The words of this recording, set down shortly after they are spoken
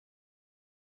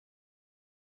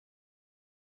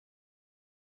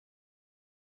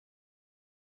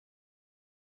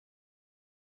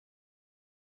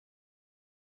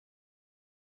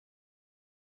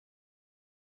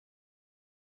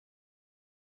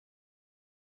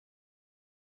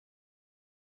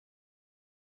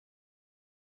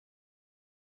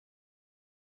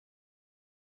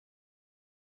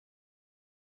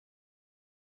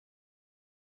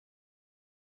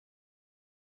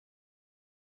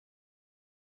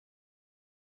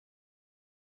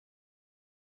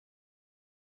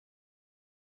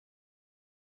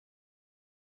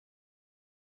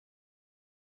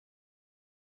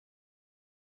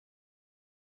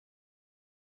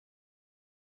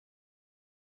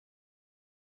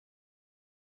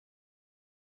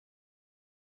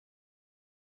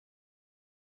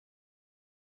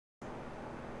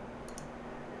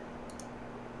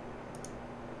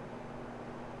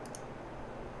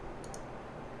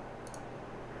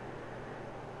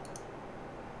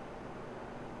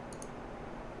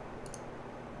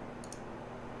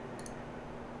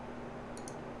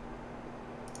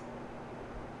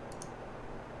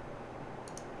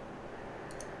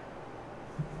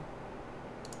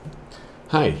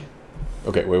Hi.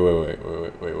 Okay,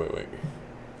 wait.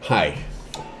 Hi.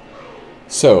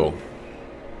 So,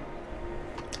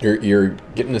 you're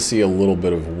getting to see a little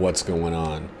bit of what's going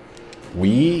on.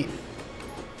 We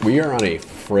are on a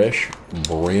fresh,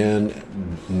 brand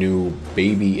new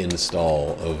baby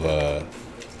install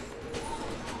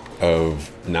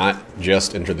of not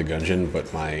just Enter the Gungeon,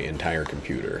 but my entire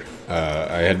computer.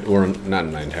 Or not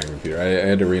my entire computer. I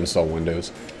had to reinstall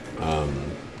Windows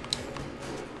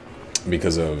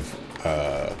because of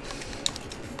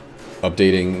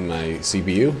updating my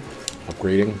CPU,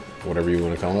 upgrading, whatever you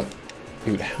want to call it.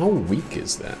 Dude, how weak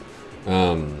is that?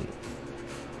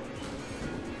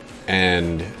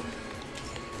 And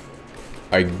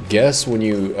I guess when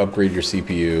you upgrade your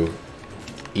CPU,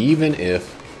 even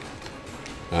if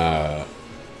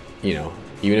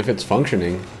even if it's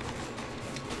functioning,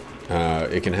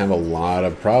 it can have a lot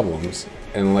of problems.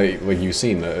 And like you've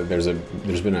seen, there's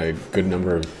been a good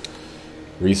number of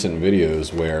recent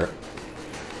videos where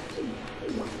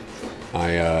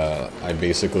I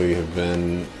basically have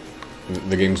been,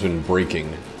 the game's been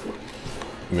breaking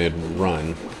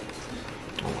mid-run.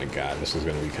 Oh my god, this is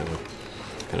gonna be kind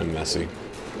of messy.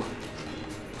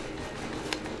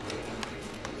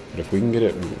 But if we can get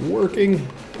it working,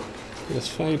 this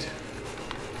fight,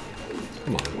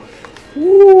 come on,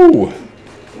 woo!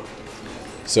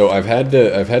 So I've had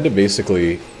to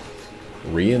basically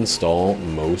reinstall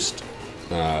most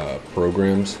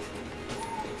programs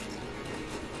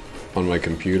on my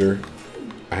computer.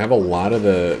 I have a lot of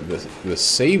the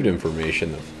saved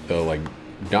information, the like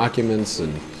documents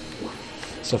and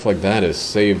stuff like that is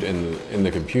saved in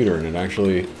the computer, and I'm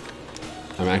actually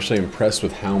impressed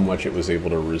with how much it was able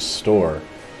to restore.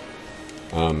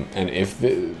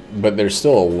 But there's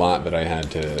still a lot that I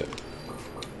had to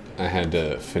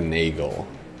finagle,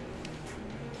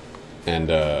 and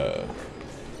a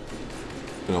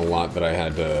lot that I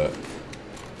had to,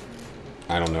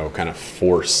 I don't know, kind of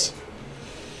force,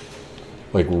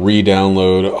 like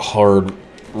re-download, hard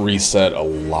reset a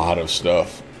lot of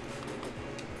stuff.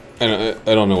 And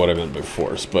I don't know what I meant by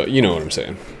force, but you know what I'm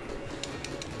saying.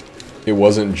 It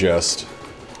wasn't just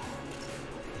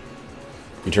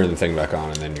you turn the thing back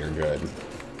on and then you're good.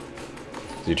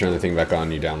 So you turn the thing back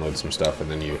on, you download some stuff, and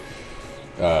then you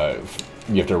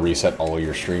have to reset all of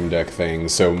your Stream Deck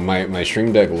things. So my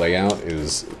Stream Deck layout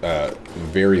is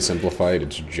very simplified.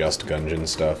 It's just Gungeon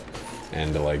stuff,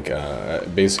 and like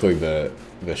basically the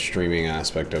streaming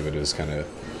aspect of it is kind of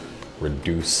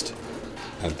reduced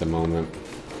at the moment.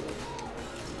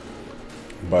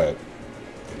 But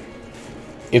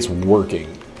it's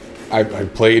working. I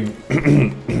played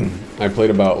I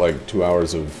played about like 2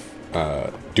 hours of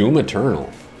Doom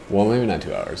Eternal. Well, maybe not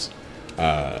 2 hours.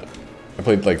 I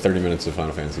played like 30 minutes of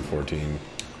Final Fantasy XIV.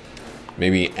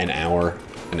 Maybe an hour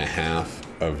and a half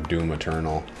of Doom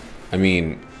Eternal. I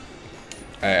mean,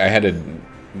 I had to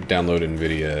download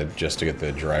NVIDIA just to get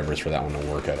the drivers for that one to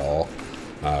work at all.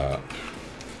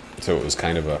 So it was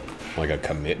kind of like a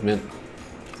commitment.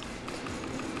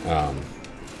 Will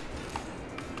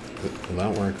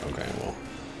that work? Okay, well,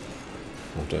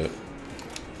 don't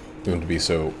have to be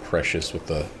so precious with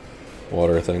the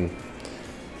water thing.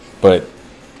 But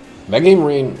that game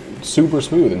ran super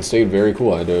smooth and stayed very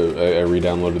cool. I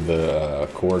re-downloaded the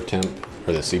core temp,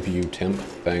 or the CPU temp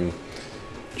thing.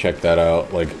 Check that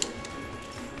out. Like,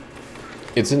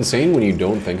 it's insane when you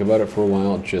don't think about it for a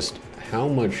while, just how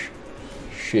much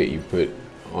shit you put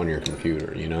on your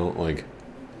computer, you know? Like,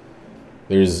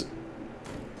 there's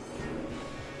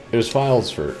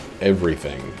files for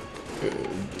everything.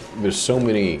 There's so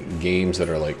many games that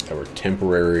were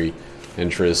temporary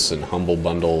interests and Humble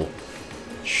Bundle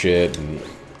shit, and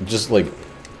just like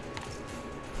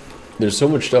there's so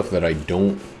much stuff that I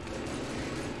don't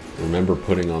remember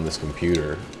putting on this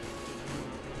computer.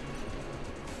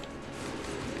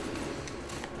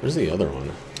 Where's the other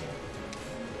one?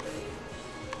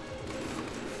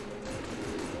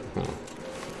 Oh.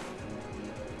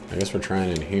 I guess we're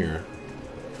trying in here.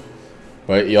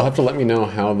 But you'll have to let me know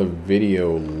how the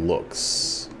video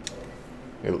looks.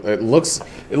 It looks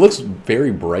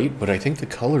very bright, but I think the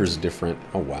color is different.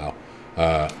 Oh wow,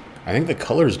 I think the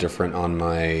color is different on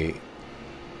my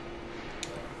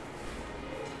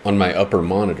upper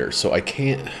monitor, so I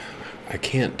can't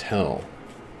tell.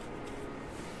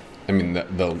 I mean,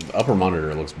 the upper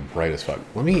monitor looks bright as fuck.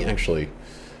 Let me actually,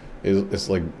 it's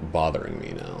like bothering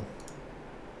me now.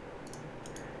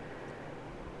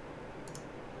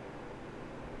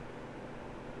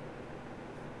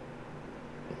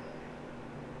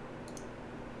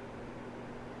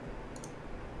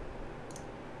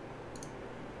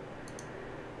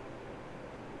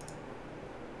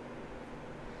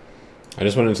 I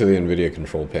just went into the NVIDIA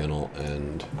control panel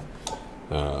and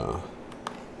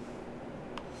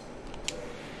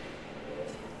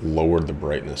lowered the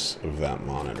brightness of that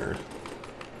monitor.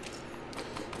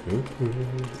 Ooh,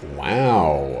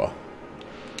 wow.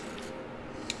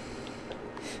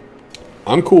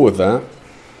 I'm cool with that.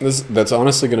 That's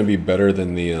honestly going to be better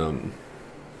than the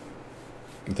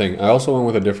thing. I also went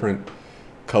with a different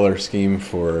color scheme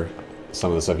for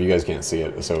some of the stuff. You guys can't see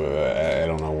it, so I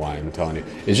don't know why I'm telling you.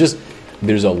 It's just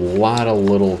there's a lot of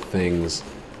little things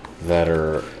that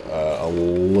are a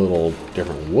little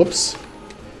different. Whoops.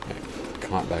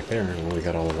 Caught back there, and we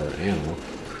got all of our animal.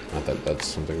 Not that that's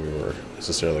something we were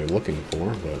necessarily looking for,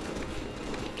 but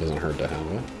it doesn't hurt to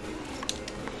have it.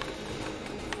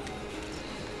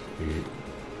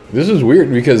 This is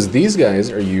weird because these guys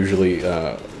are usually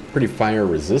pretty fire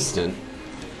resistant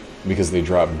because they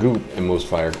drop goop, and most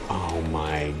fire. Oh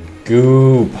my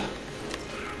goop!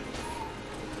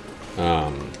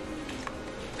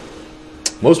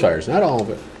 Most fires, not all of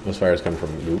it. Most fires come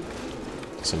from goop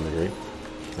to some degree.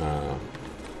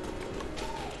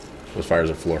 Most fires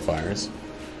are floor fires,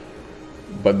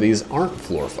 but these aren't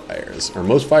floor fires, or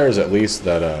most fires at least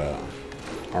that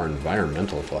are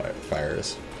environmental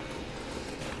fires.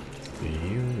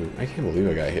 I can't believe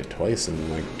I got hit twice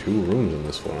in like 2 rooms in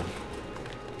this floor.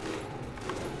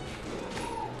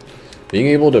 Being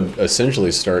able to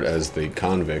essentially start as the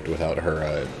convict without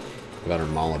her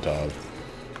Molotov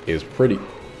is pretty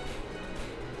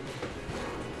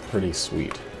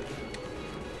sweet.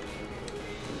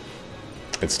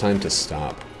 It's time to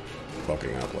stop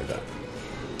fucking up like that.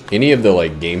 Any of the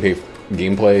like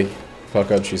gameplay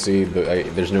fuck ups you see,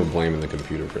 there's no blame in the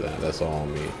computer for that. That's all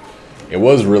me. It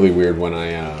was really weird when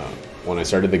I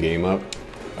started the game up.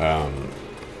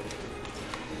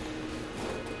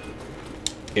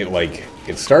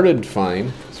 It started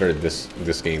fine. Started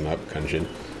this game up, Kunshin.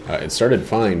 It started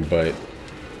fine, but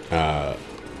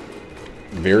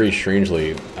very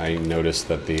strangely, I noticed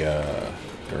that there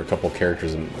were a couple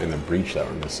characters in the breach that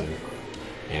were missing,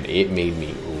 and it made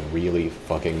me really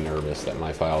fucking nervous that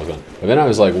my file was gone. But then I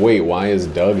was like, wait, why is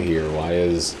Doug here? Why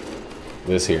is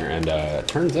this here? And it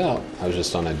turns out I was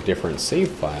just on a different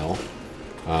save file,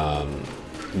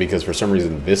 because for some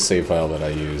reason this save file that I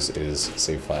use is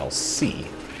save file C.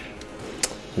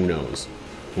 Who knows?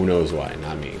 Who knows why?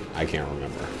 Not me. I can't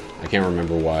remember. I can't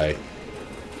remember why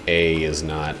A is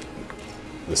not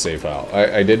the save file.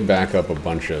 I did back up a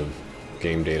bunch of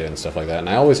game data and stuff like that, and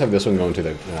I always have this one going to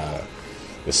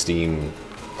the Steam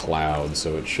cloud,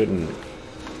 so it shouldn't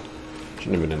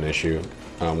have been an issue.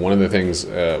 One of the things,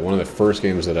 one of the first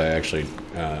games that I actually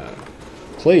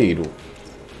played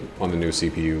on the new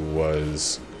CPU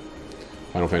was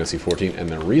Final Fantasy XIV, and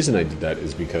the reason I did that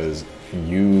is because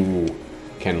you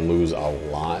can lose a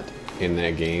lot in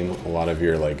that game. A lot of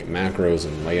your like macros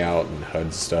and layout and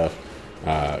HUD stuff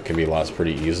can be lost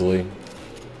pretty easily.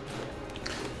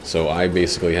 So I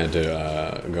basically had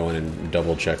to go in and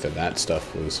double check that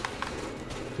stuff was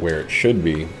where it should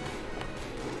be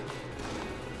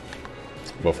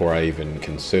before I even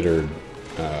considered,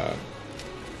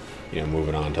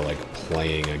 moving on to like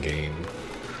playing a game.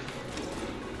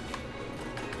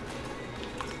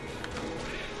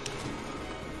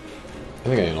 I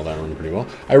think I handled that one pretty well.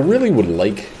 I really would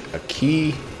like a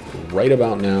key right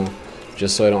about now,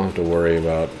 just so I don't have to worry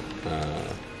about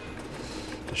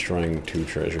destroying 2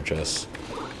 treasure chests.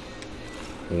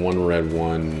 1 red,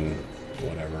 1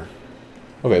 whatever.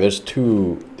 Okay, there's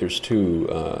two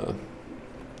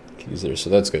keys there, so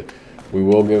that's good. We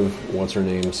will give what's her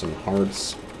name some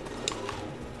hearts.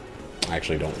 I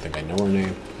actually don't think I know her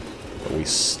name, but we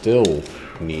still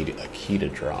need a key to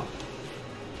drop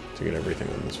to get everything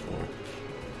on this floor.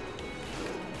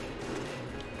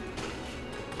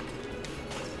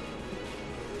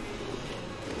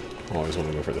 I always want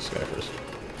to go for this guy first.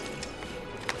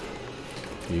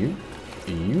 You.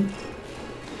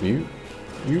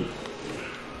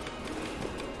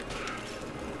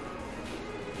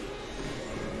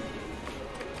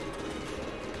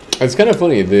 It's kind of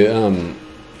funny. The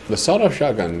sawed-off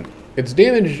shotgun, its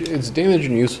damage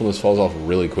and usefulness falls off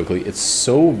really quickly. It's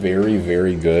so very,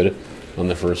 very good on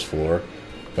the first floor,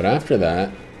 but after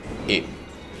that,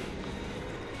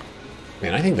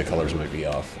 man, I think the colors might be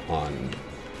off on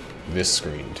this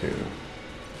screen too.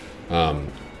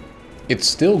 It's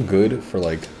still good for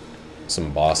like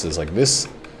some bosses, like this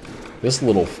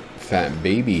little fat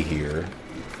baby here.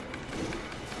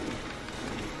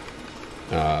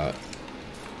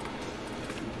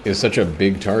 Is such a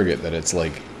big target that it's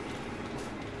like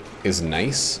is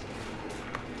nice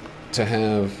to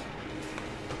have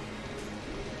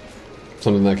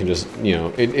something that can just,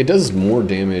 it does more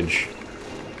damage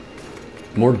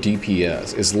more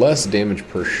DPS. It's less damage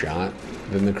per shot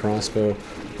than the crossbow,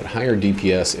 but higher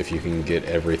DPS if you can get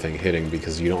everything hitting,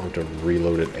 because you don't have to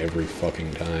reload it every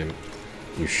fucking time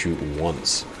you shoot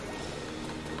once.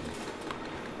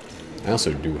 I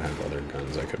also do have other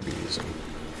guns I could be using,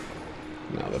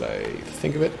 now that I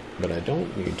think of it, but I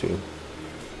don't need to.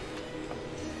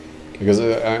 Because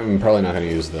I'm probably not going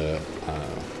to use the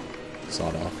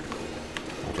sawed-off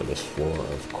after this floor,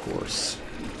 of course.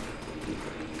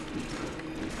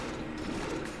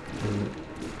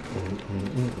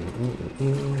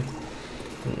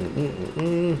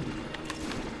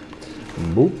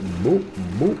 Boop, boop,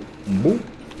 boop, boop.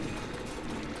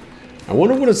 I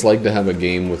wonder what it's like to have a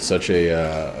game with such a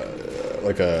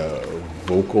like a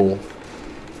vocal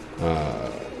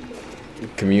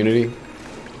community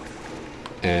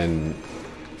and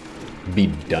be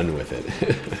done with it.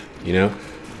 You know?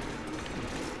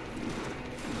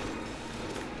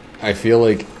 I feel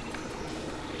like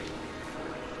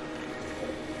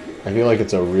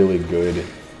it's a really good,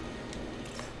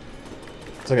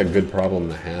 it's like a good problem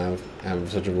to have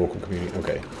such a vocal community.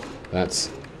 Okay,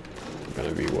 that's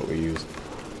gonna be what we use.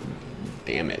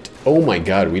 Damn it. Oh my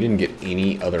god, we didn't get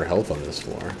any other health on this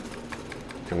floor.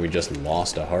 And we just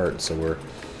lost a heart, so we're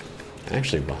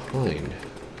actually behind.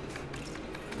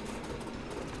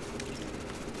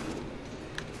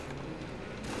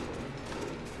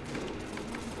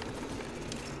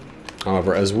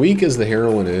 However, as weak as the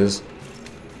heroine is,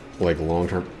 like long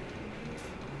term,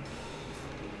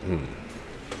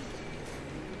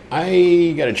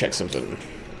 I gotta check something.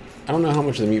 I don't know how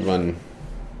much the meat bun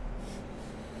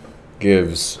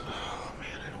gives. Oh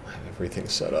man, I don't have everything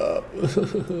set up.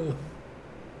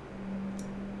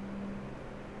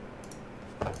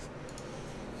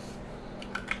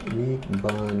 Meat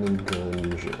bun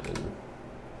gungeon.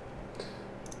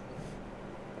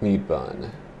 Meat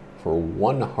bun. For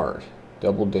 1 heart.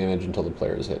 Double damage until the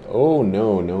player is hit. Oh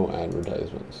no, no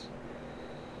advertisements.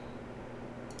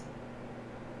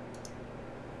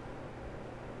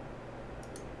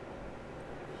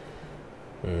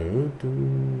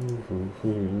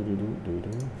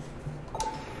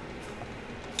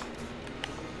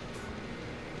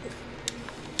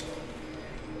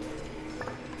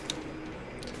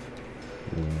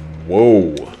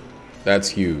 Whoa, that's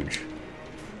huge.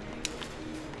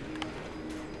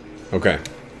 Okay.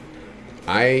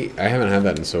 I haven't had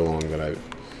that in so long that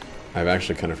I've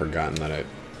actually kind of forgotten that it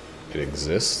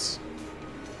exists.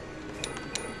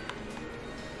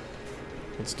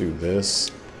 Let's do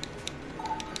this.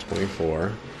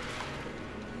 24.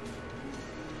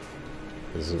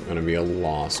 This isn't going to be a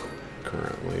loss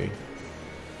currently.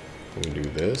 We do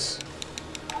this.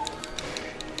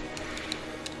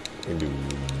 We do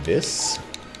this.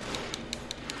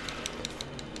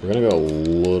 We're going to go a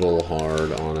little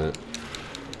hard on it.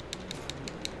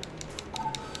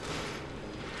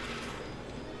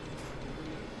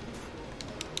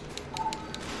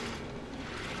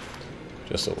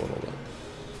 Just a little bit.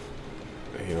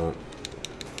 You know what?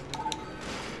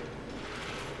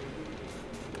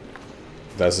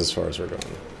 That's as far as we're going.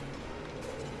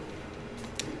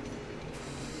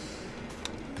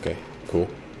 Okay, cool.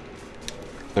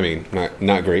 I mean,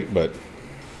 not great, but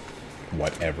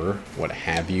whatever. What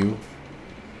have you.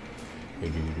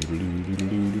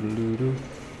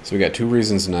 So we got 2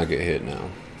 reasons to not get hit now.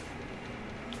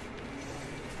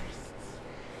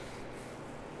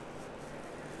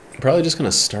 Probably just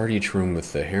gonna start each room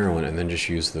with the heroine and then just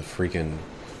use the freaking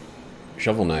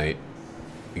Shovel Knight,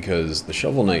 because the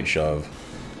Shovel Knight shove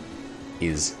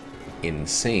is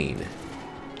insane.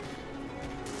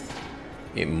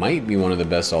 It might be one of the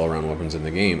best all-around weapons in the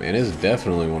game, and is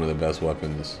definitely one of the best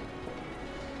weapons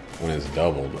when it's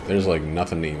doubled. There's like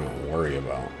nothing to even worry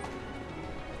about.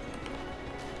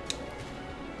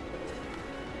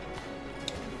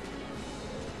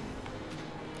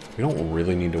 We don't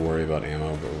really need to worry about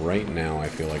ammo, but right now I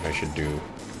feel like I should do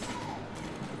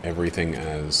everything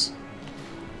as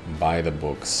by the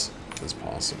books as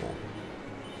possible.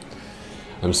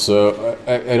 I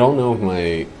don't know if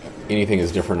anything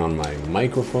is different on my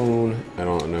microphone. I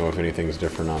don't know if anything's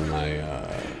different on my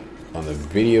on the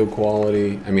video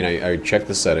quality. I mean, I checked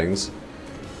the settings.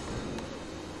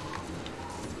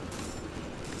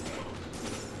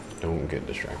 Don't get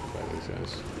distracted by these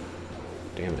guys.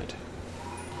 Damn it.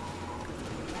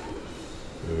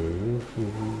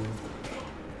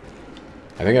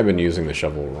 I think I've been using the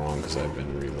shovel wrong because I've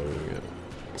been reloading it.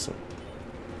 So,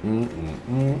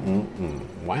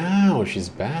 wow, she's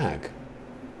back.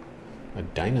 A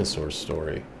dinosaur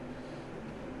story.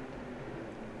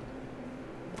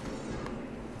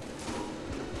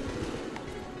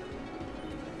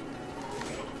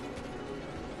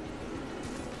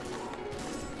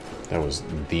 That was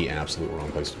the absolute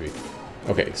wrong place to be.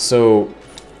 Okay, so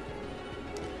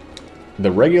the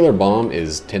regular bomb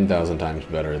is 10,000 times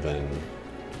better than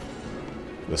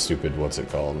the stupid, what's it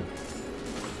called?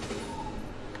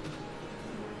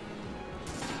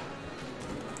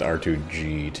 The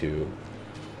R2G2,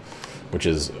 which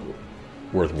is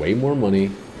worth way more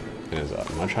money and is a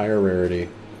much higher rarity,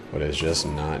 but is just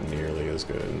not nearly as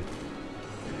good.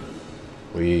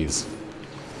 Please.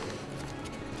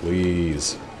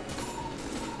 Please.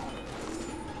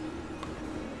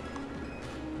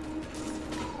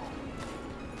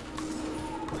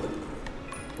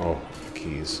 Oh, the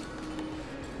keys.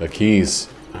 The keys.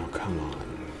 Oh, come on.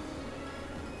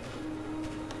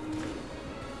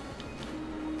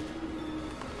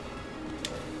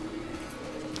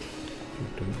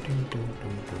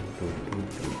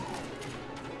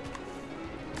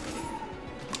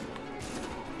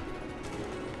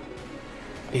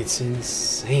 It's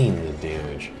insane, the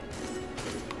damage.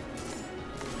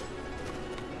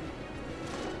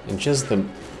 And just the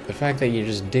fact that you're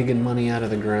just digging money out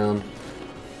of the ground.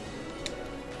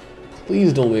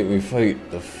 Please don't make me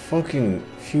fight the fucking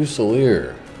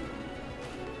Fusilier.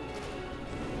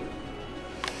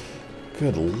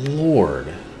 Good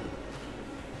lord.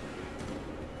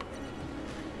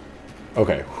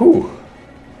 Okay, whew.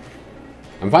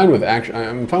 I'm fine with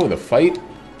the fight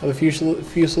of the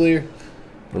Fusilier.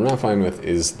 What I'm not fine with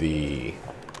is the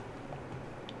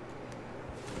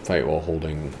fight while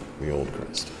holding the old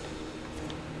crest.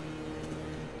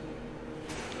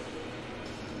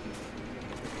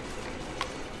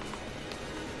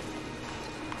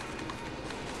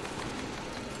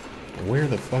 Where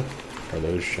the fuck are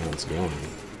those shots going?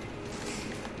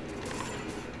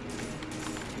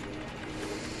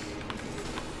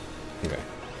 Okay.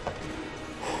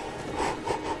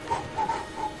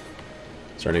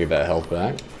 Starting to get that health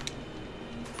back.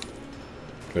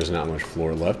 There's not much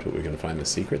floor left, but we can find the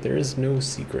secret. There is no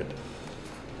secret.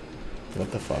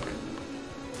 What the fuck?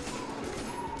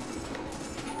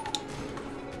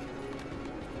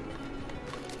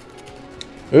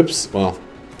 Oops, well,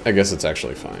 I guess it's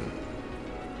actually fine.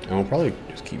 And we'll probably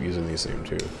just keep using these same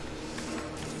too.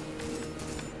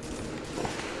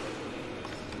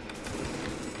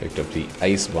 Picked up the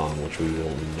ice bomb, which we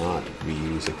will not be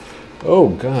using. Oh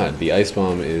god, the ice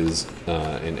bomb is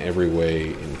in every way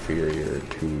inferior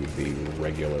to the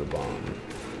regular bomb.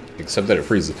 Except that it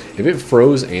freezes. If it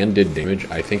froze and did damage,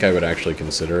 I think I would actually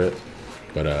consider it.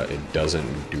 But it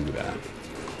doesn't do that.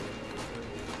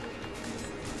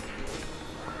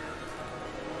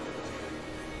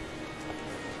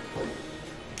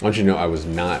 I want you to know I was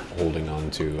not holding on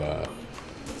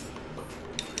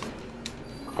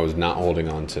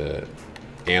to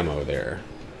ammo there,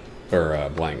 or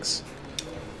blanks.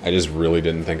 I just really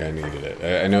didn't think I needed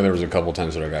it. I know there was a couple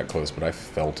times that I got close, but I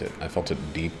felt it. I felt it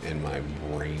deep in my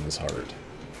brain's heart.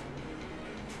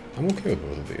 I'm okay with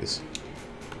both of these.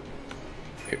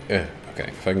 Okay,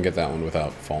 if I can get that one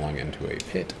without falling into a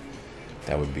pit,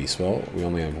 that would be swell. We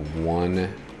only have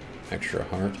one extra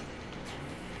heart.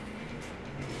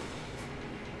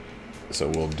 So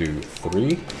we'll do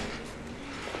 3.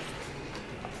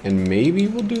 And maybe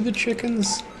we'll do the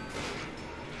chickens.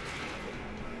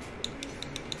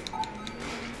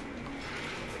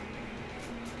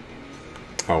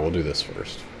 Oh, we'll do this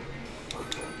first.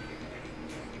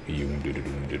 I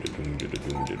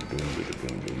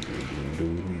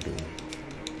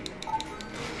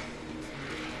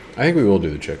think we will do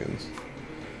the chickens.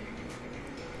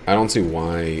 I don't see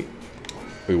why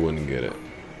we wouldn't get it.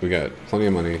 We got plenty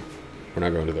of money. We're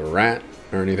not going to the rat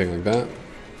or anything like that.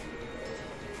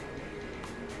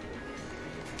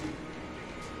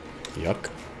 Yuck.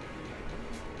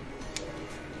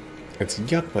 It's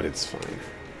yuck, but it's fine.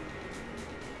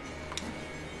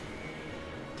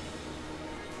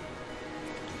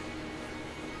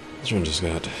 This one just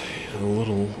got a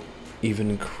little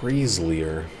even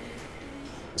crazier.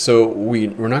 So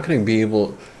we're not going to be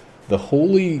able... The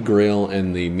Holy Grail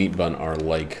and the meat bun are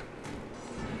like...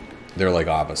 They're like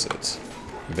opposites.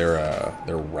 They're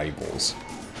rivals.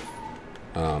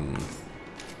 Oh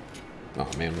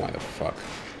man, why the fuck?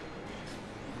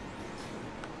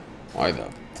 Why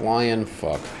the flying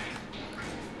fuck?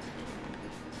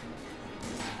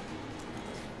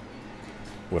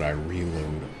 Would I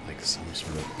reload like some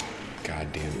sort of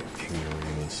goddamn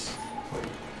ignoramus?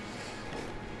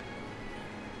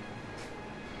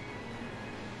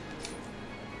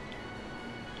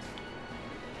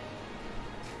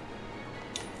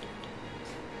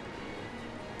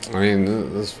 I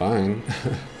mean, that's fine.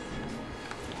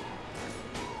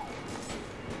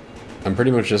 I'm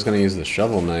pretty much just gonna use the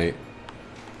Shovel Knight,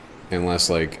 unless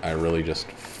like I really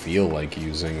just feel like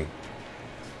using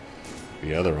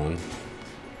the other one.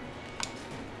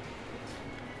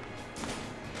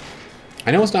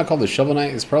 I know it's not called the Shovel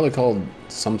Knight, it's probably called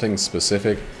something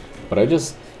specific, but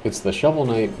it's the Shovel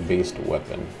Knight based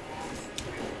weapon.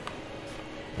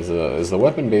 Is the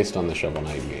weapon based on the Shovel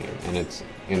Knight game, and it's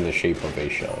in the shape of a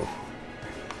shove.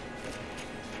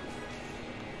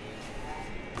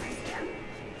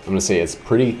 I'm gonna say it's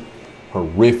pretty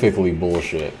horrifically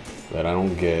bullshit that I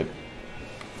don't get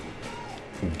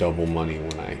double money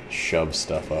when I shove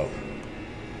stuff up.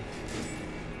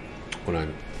 When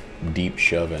I'm deep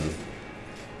shoving.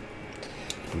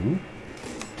 Ooh.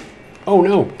 Oh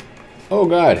no! Oh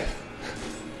god!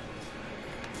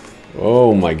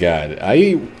 Oh my god.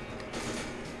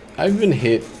 I've been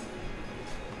hit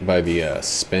by the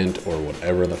spent or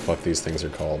whatever the fuck these things are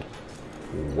called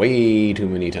way too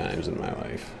many times in my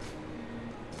life.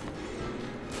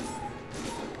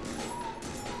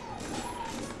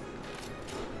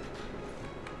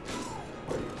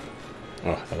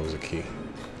 Oh, that was a key.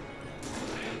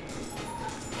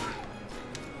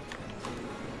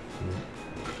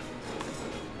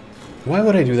 Why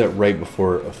would I do that right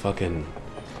before a fucking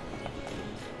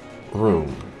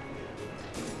room?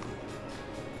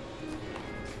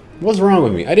 What's wrong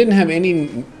with me? I didn't have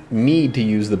any need to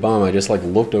use the bomb. I just like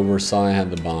looked over, saw I had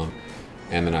the bomb,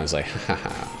 and then I was like,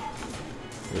 haha.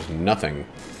 There's nothing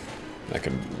that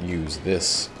could use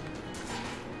this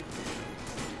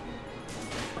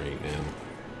right now.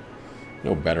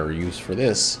 No better use for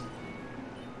this.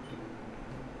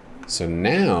 So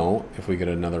now, if we get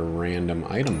another random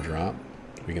item drop,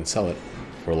 we can sell it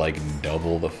for like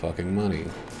double the fucking money.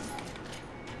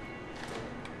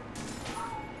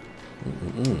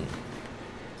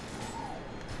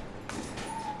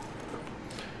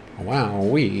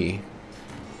 Wowee.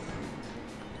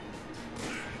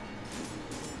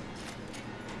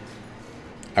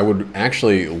 I would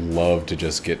actually love to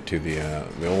just get to the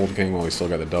old king while we still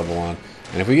got the double on.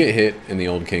 And if we get hit in the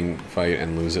old king fight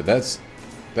and lose it, that's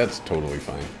totally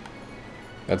fine.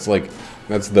 That's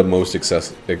the most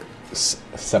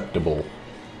acceptable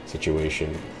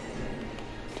situation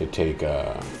to take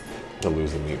to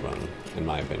lose the meat run, in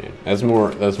my opinion. That's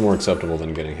more acceptable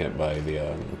than getting hit by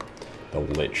the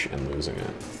lich and losing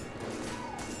it.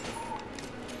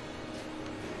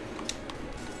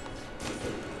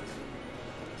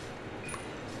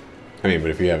 I mean,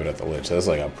 but if you have it at the lich, that's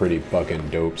like a pretty fucking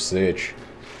dope sitch.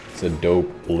 It's a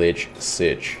dope lich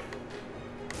sitch.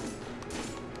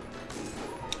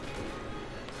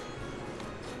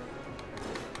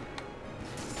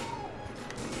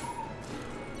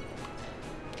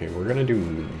 Okay, we're gonna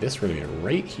do this. We're gonna get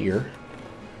right here.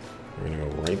 We're gonna go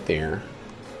right there.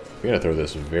 We gotta throw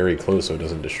this very close so it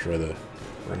doesn't destroy the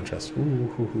round chest.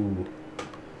 Ooh, hoo, hoo.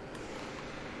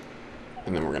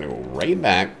 And then we're gonna go right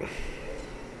back.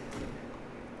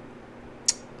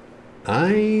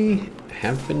 I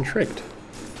have been tricked.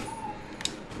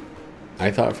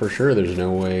 I thought for sure there's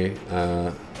no way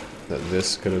that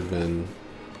this could have been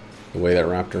the way that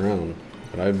wrapped around.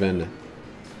 But I've been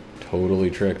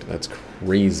totally tricked. That's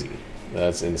crazy.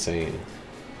 That's insane.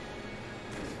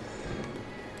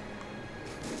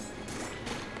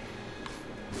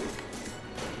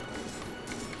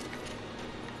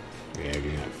 Yeah, give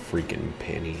me that freaking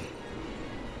penny.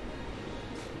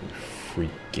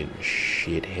 Freaking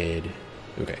shithead.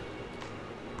 Okay.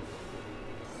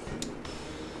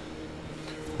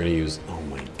 We're gonna use, oh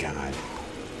my god,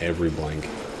 every blank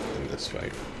in this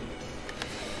fight.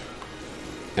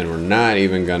 And we're not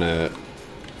even gonna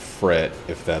fret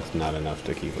if that's not enough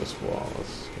to keep us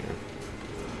flawless here.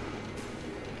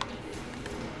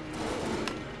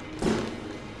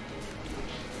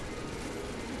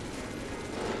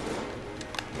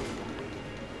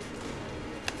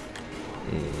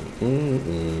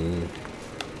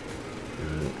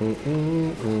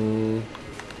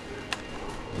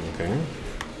 Okay.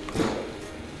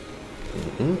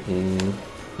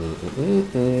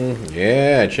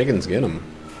 Yeah, chickens get them.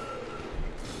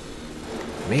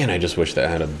 Man, I just wish that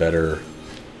had a better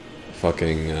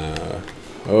fucking,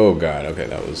 oh god, okay,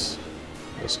 that was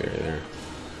scary there.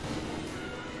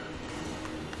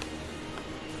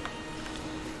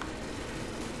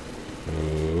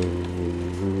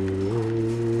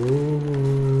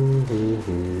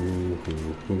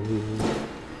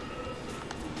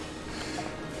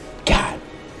 God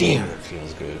damn, it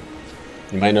feels good.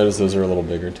 You might notice those are a little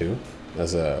bigger too,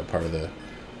 as a part of the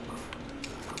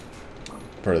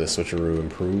switcheroo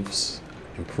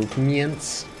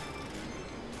improvements.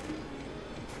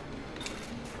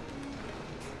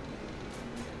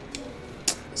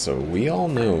 So we all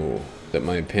know that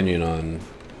my opinion on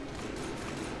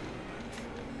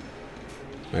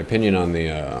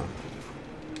the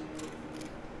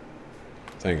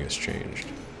thing has changed.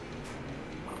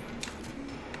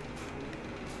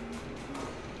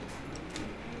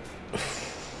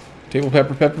 Table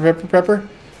pepper, pepper, pepper, pepper.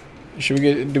 Should we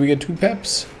get? Do we get 2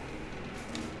 peps?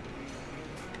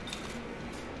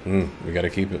 We gotta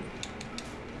keep it.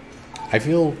 I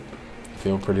feel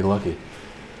pretty lucky.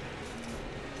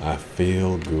 I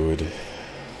feel good.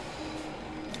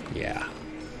 Yeah.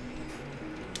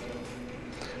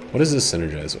 What does this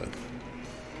synergize with?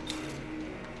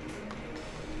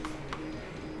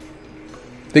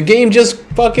 The game just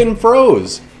fucking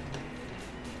froze.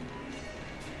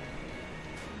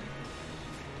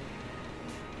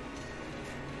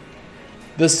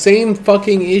 The same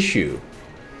fucking issue.